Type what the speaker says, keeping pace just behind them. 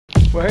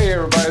Well, hey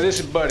everybody, this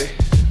is Buddy.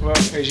 Well,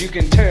 as you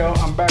can tell,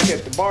 I'm back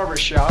at the barber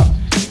shop,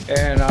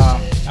 and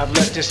I've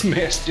let this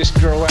mess just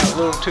grow out a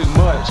little too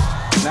much.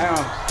 Now,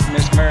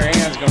 Miss Mary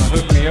Ann's gonna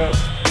hook me up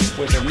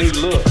with a new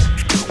look.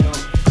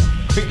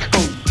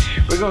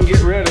 We're gonna get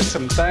rid of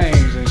some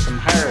things and some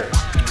hair,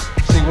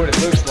 and see what it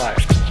looks like.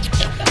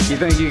 You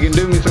think you can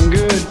do me some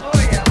good? Oh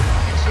yeah.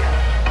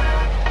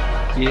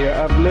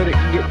 Yeah, I've let it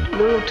get a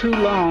little too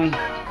long,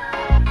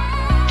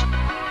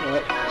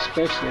 but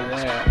especially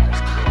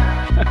that.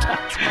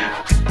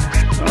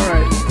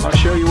 Alright, I'll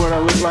show you what I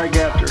look like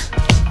after.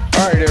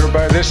 Alright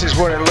everybody, this is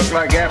what it looked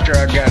like after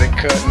I got it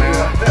cut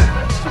now.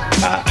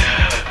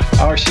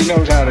 Oh, she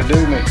knows how to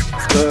do me.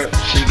 Look,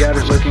 she got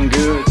it looking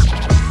good.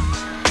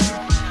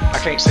 I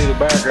can't see the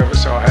back of it,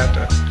 so I have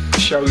to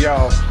show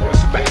y'all with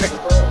the back.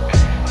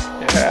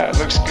 Yeah, it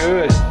looks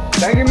good.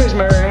 Thank you, Miss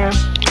Mary Ann.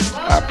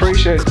 I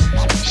appreciate it.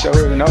 So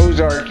in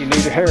Ozark, you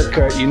need a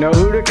haircut. You know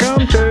who to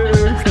come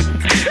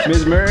to.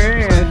 Miss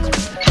Mary Ann.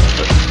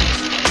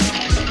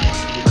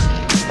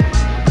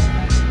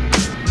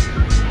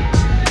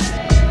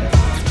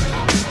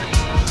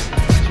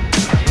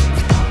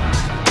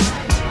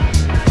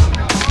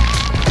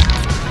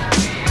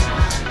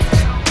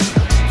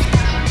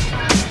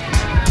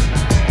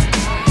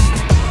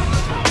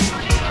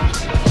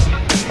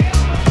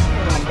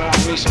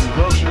 Some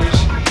groceries,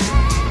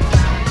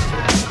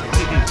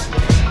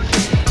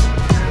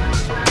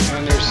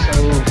 and there's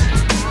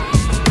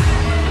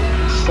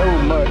so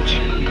much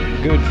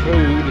good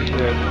food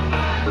that,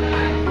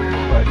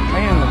 but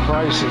man, the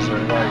prices are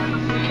like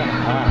kind of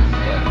high.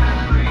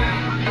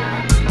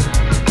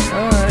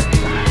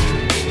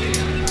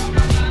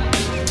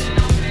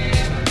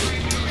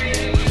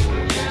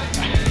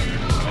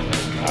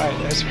 Alright,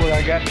 that's what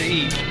I got to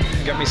eat.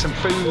 Got me some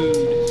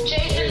food.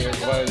 Hey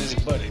everybody, this is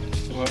Buddy.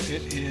 Well,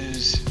 it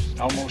is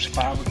almost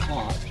 5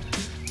 o'clock,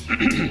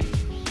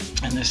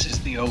 and this is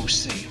the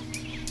OC,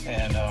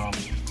 and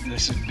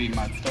this would be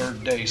my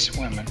 3rd day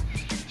swimming.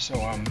 So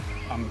I'm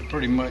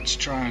pretty much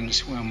trying to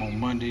swim on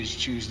Mondays,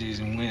 Tuesdays,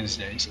 and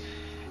Wednesdays,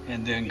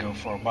 and then go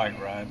for a bike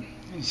ride.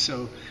 And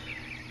so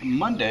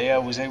Monday I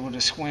was able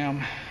to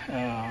swim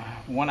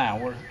 1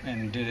 hour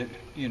and did it,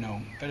 you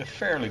know, at a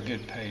fairly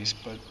good pace,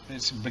 but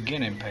it's a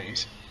beginning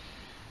pace.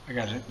 I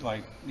got to,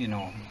 like, you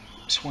know,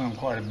 swim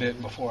quite a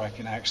bit before I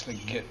can actually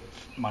get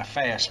my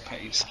fast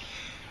pace.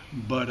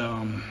 But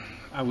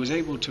I was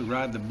able to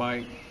ride the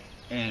bike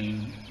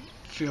and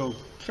feel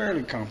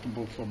fairly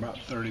comfortable for about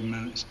 30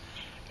 minutes.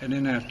 And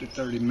then after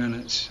 30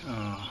 minutes,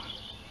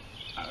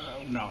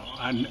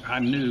 I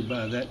knew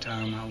by that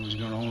time I was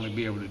going to only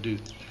be able to do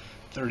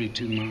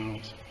 32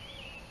 miles.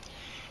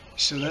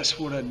 So that's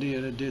what I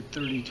did. I did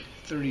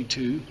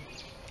 32.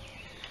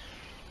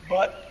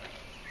 But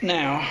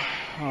now,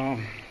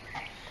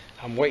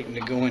 I'm waiting to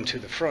go into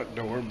the front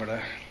door,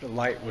 but the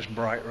light was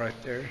bright right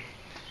there.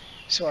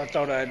 So I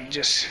thought I'd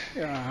just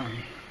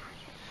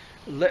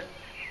let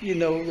you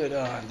know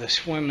that the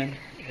swimming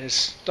has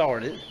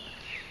started,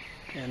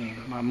 and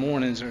my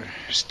mornings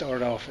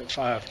start off at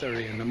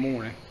 5:30 in the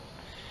morning.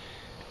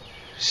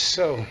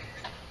 So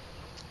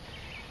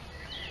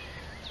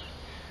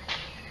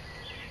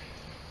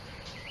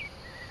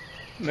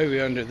maybe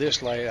under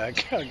this light, I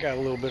got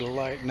a little bit of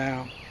light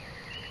now.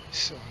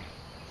 So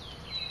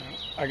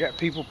I got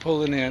people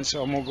pulling in,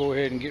 so I'm gonna go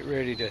ahead and get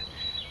ready to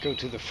go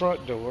to the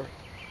front door.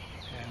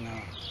 And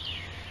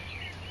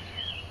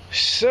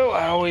so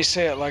I always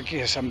say it like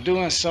this: I'm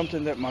doing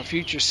something that my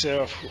future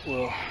self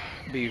will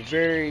be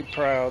very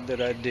proud that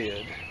I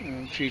did.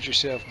 And future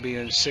self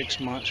being 6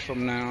 months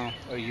from now,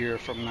 a year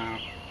from now.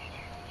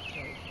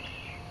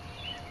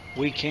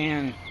 We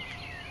can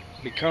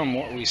become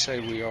what we say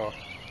we are.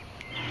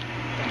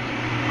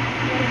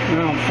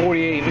 Now I'm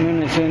 48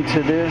 minutes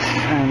into this,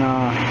 and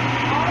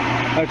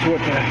that's what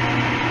the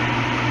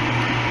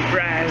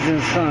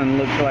rising sun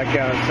looks like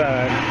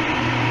outside.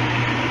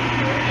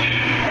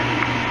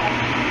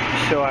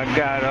 So I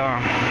got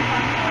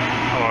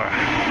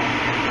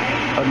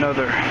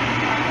another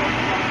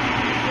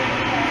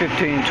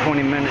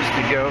 15-20 minutes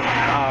to go.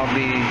 I'll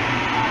be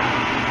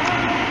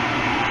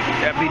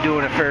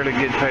doing a fairly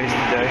good pace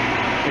today.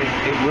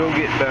 It will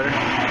get better.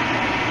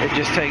 It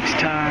just takes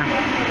time.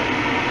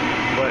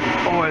 But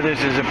boy,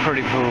 this is a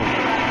pretty pool.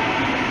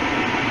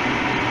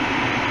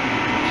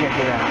 Check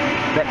it out.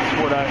 That's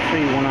what I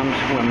see when I'm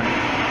swimming.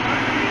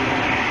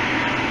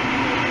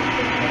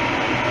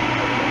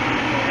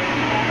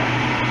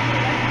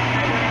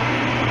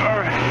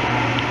 Alright.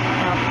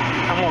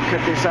 I'm going to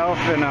cut this off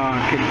and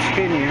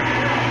continue.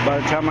 By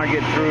the time I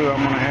get through,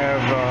 I'm going to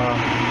have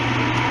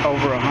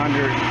over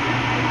 100,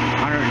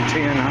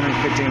 110,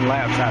 115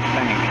 laps, I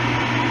think.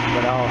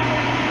 But I'll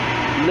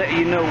let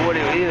you know what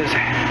it is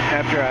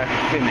after I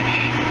finish.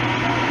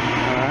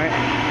 Alright.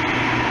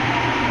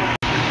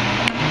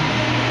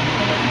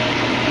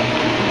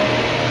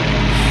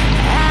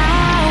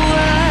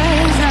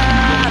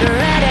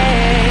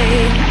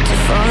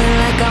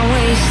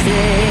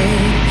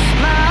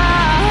 My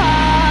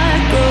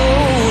heart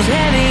grows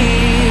heavy.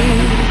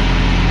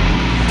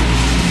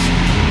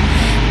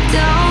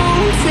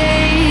 Don't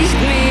taste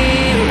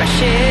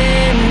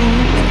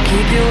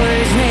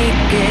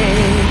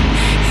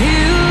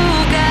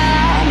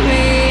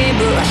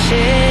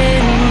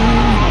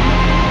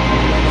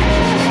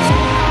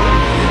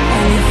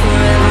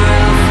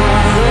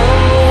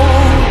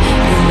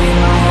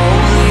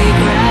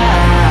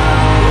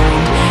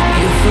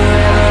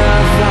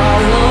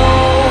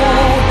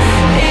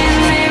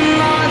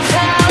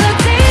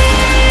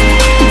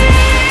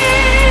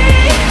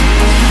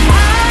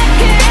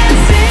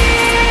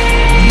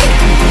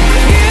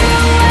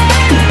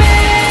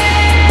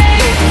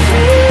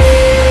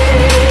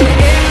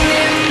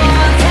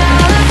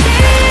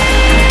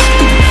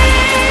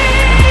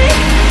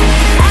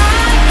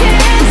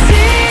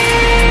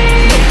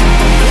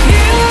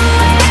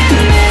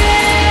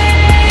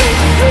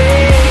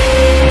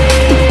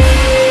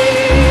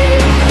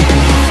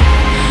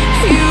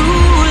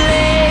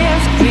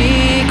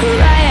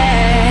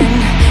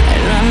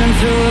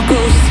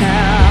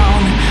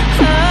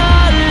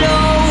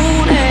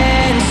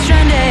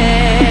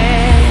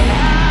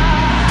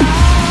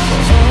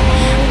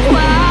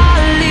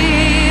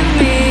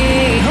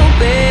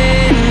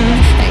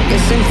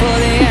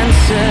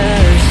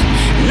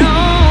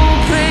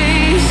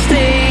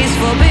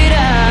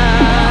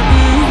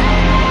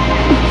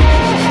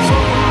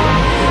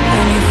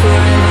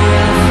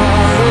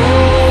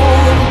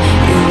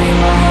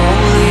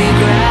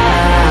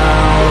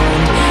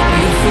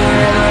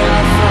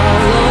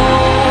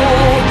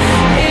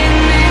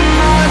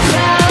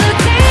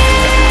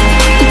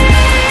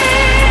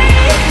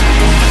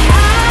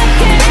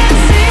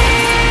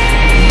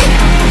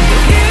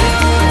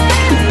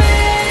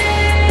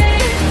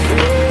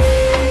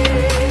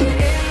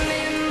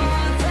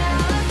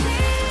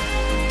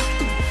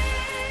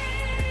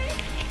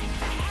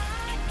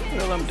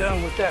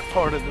with that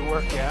part of the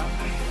workout.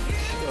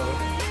 So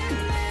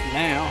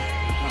now,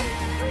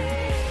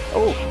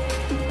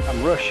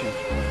 I'm rushing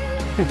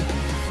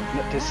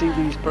to see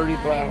these pretty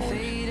flowers.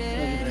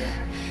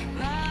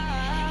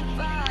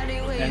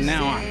 And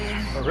now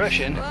I'm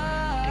rushing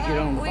to get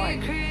on the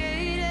bike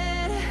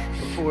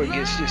before it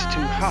gets just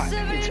too hot.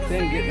 It's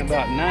been getting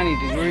about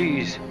 90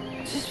 degrees.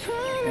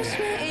 It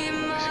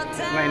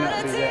may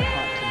not be that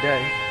hot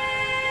today.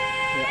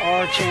 There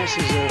are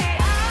chances of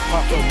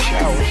pop-up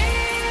showers.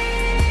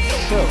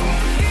 So,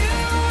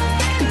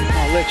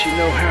 I'll let you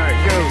know how it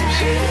goes.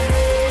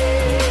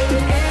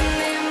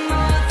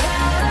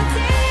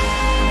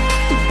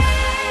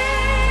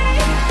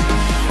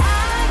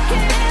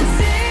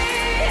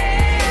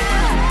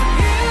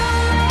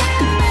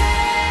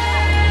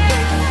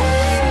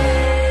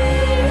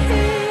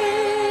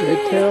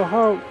 Red-tailed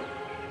hawk.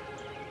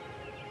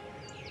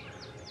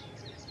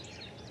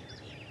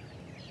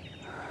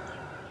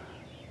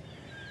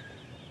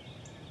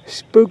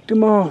 Spooked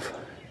him off.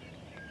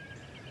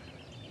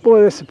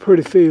 Boy, that's a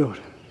pretty field.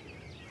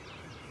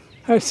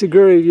 That's the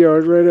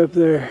graveyard right up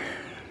there.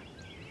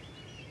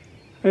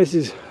 This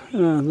is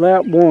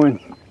lap 1.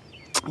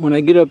 When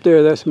I get up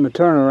there, that's my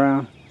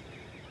turnaround.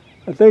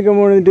 I think I'm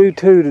going to do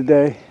 2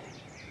 today.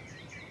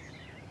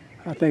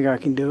 I think I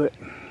can do it.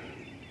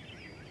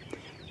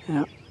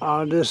 Now,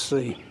 I'll just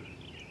see.